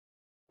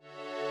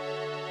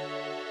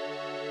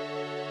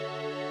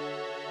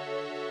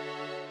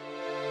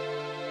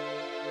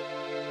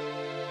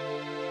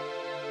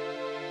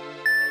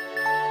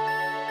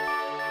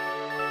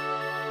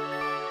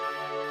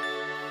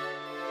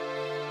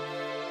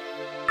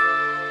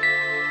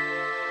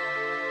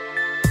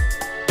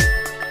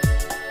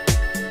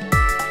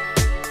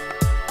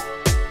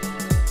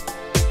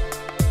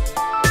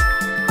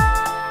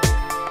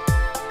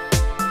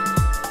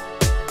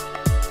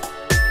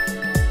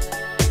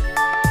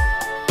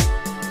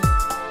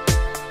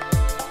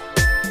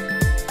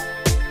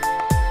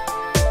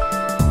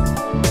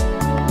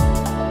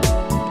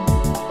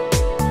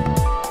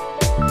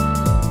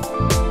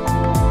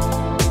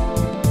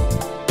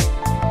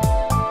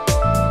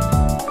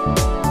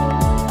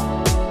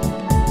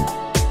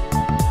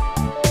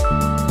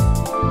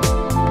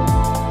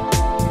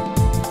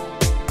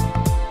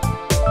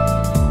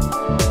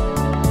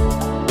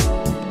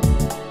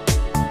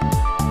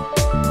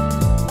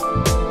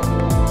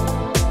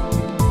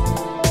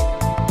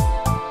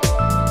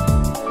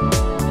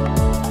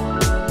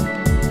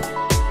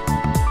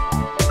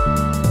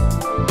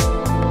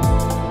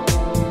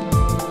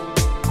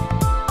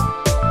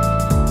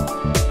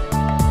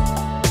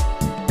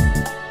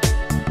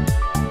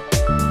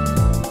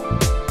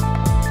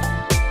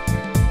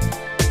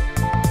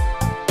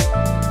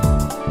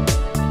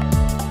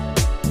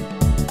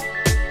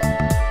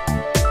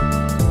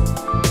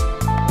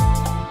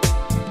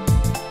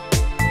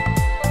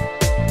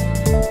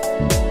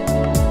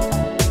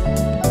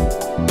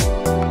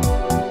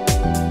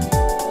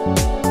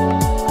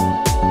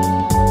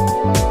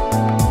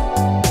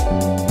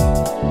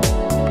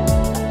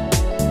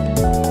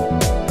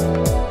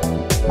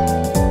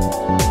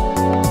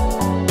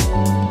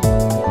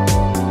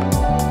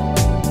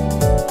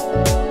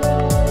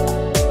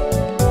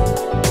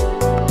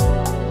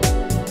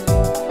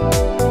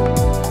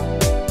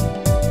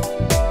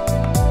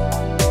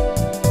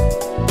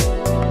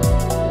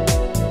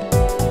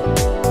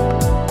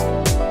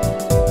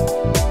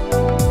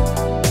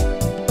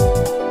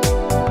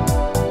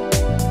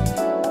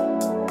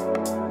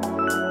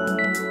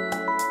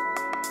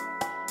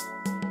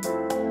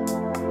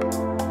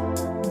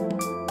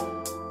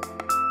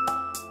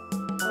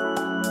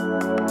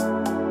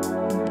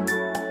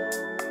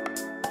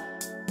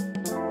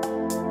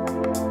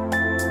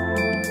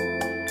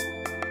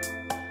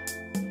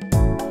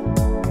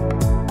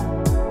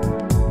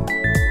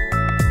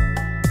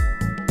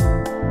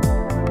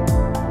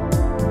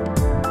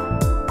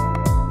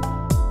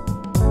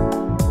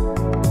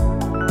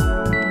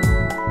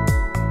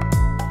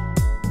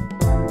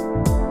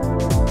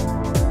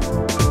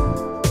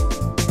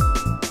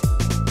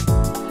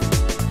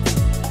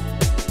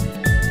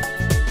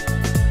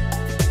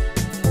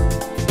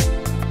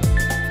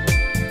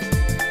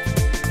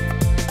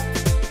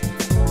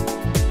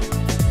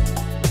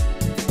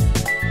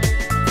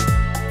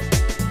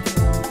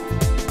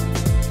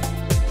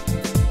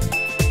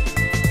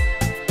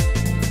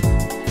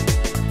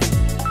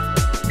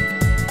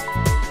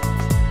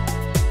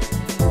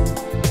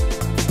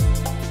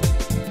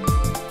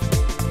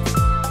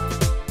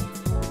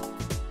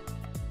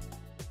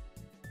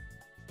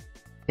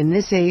In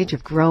this age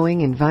of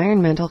growing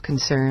environmental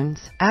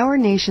concerns, our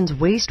nation's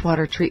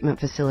wastewater treatment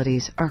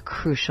facilities are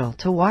crucial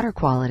to water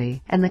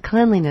quality and the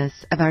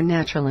cleanliness of our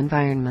natural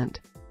environment.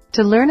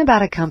 To learn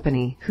about a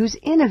company whose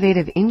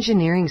innovative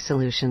engineering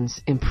solutions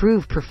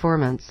improve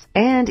performance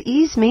and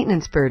ease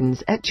maintenance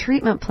burdens at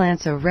treatment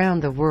plants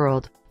around the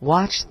world,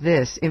 watch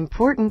this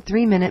important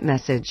 3-minute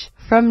message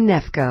from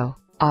NEFCO,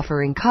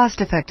 offering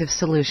cost-effective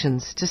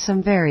solutions to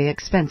some very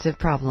expensive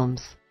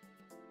problems.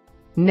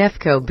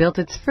 NEFCO built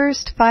its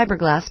first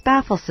fiberglass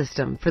baffle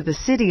system for the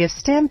city of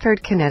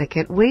Stamford,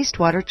 Connecticut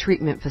wastewater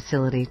treatment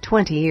facility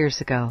 20 years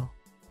ago.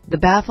 The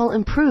baffle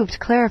improved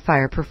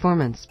clarifier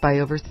performance by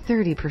over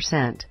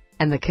 30%,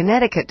 and the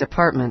Connecticut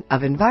Department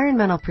of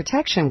Environmental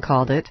Protection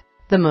called it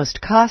the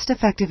most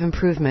cost-effective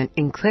improvement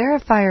in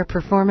clarifier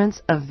performance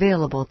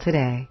available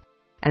today.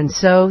 And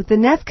so the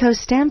NEFCO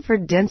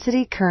Stamford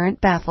Density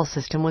Current Baffle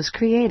System was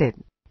created.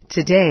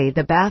 Today,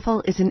 the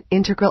baffle is an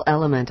integral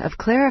element of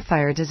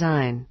clarifier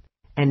design,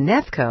 and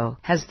NEFCO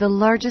has the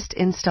largest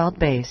installed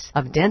base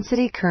of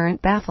density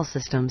current baffle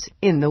systems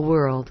in the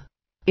world.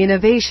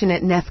 Innovation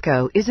at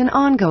NEFCO is an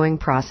ongoing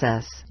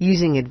process.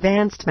 Using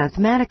advanced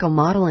mathematical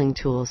modeling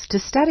tools to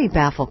study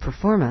baffle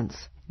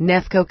performance,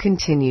 NEFCO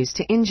continues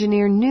to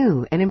engineer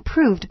new and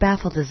improved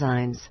baffle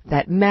designs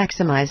that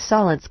maximize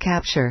solids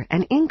capture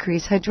and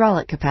increase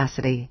hydraulic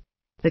capacity.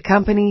 The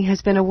company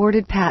has been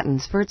awarded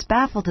patents for its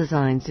baffle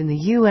designs in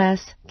the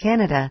U.S.,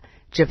 Canada,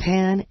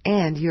 Japan,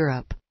 and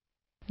Europe.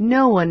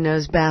 No one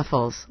knows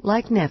baffles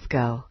like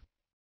NEFCO.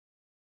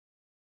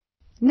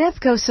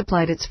 NEFCO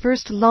supplied its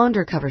first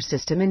launder cover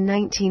system in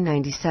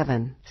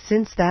 1997.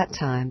 Since that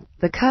time,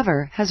 the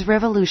cover has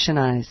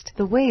revolutionized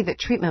the way that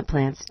treatment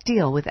plants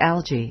deal with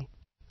algae.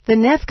 The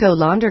NEFCO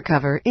launder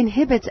cover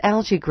inhibits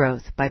algae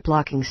growth by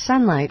blocking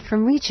sunlight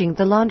from reaching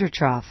the launder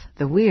trough,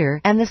 the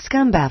weir, and the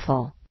scum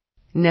baffle.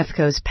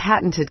 NEFCO's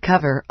patented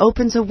cover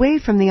opens away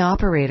from the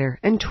operator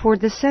and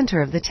toward the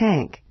center of the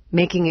tank,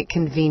 making it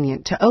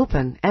convenient to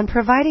open and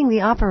providing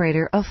the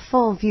operator a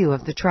full view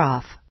of the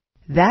trough.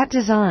 That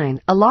design,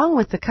 along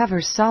with the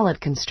cover's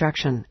solid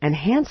construction and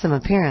handsome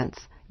appearance,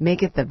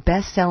 make it the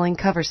best-selling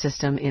cover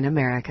system in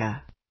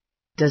America.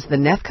 Does the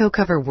NEFCO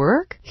cover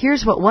work?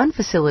 Here's what one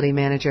facility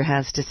manager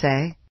has to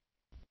say.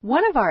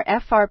 One of our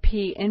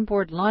FRP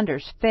inboard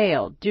launders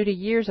failed due to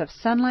years of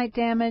sunlight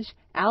damage,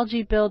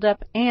 algae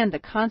buildup, and the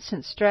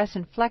constant stress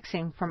and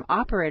flexing from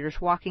operators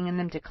walking in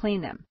them to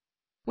clean them.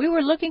 We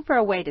were looking for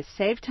a way to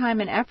save time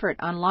and effort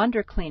on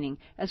launder cleaning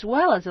as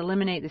well as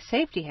eliminate the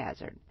safety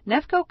hazard.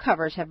 NEFCO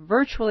covers have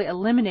virtually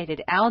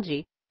eliminated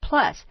algae,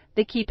 plus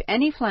they keep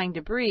any flying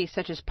debris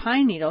such as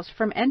pine needles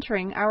from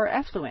entering our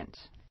effluents.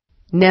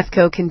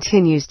 NEFCO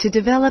continues to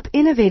develop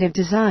innovative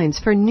designs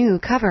for new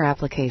cover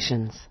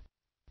applications.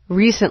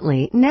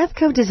 Recently,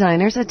 NEFCO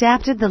designers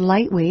adapted the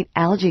lightweight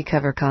algae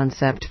cover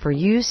concept for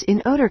use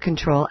in odor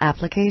control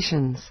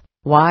applications.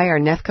 Why are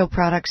NEFCO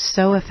products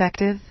so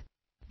effective?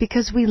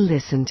 Because we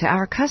listen to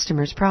our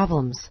customers'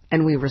 problems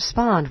and we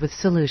respond with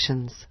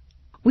solutions.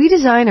 We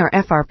design our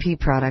FRP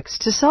products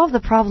to solve the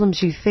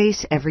problems you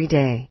face every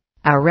day.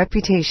 Our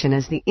reputation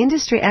as the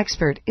industry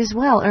expert is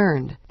well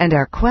earned, and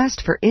our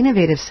quest for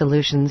innovative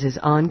solutions is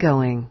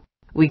ongoing.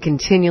 We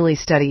continually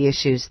study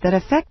issues that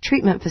affect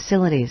treatment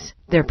facilities,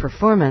 their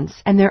performance,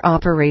 and their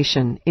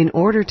operation in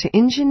order to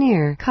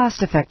engineer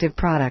cost-effective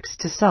products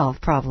to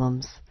solve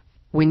problems.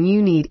 When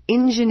you need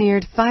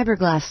engineered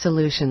fiberglass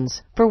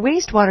solutions for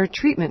wastewater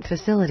treatment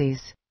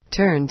facilities,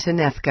 turn to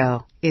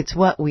NEFCO. It's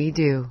what we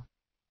do.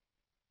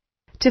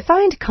 To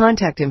find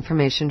contact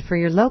information for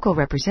your local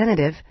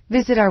representative,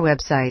 visit our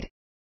website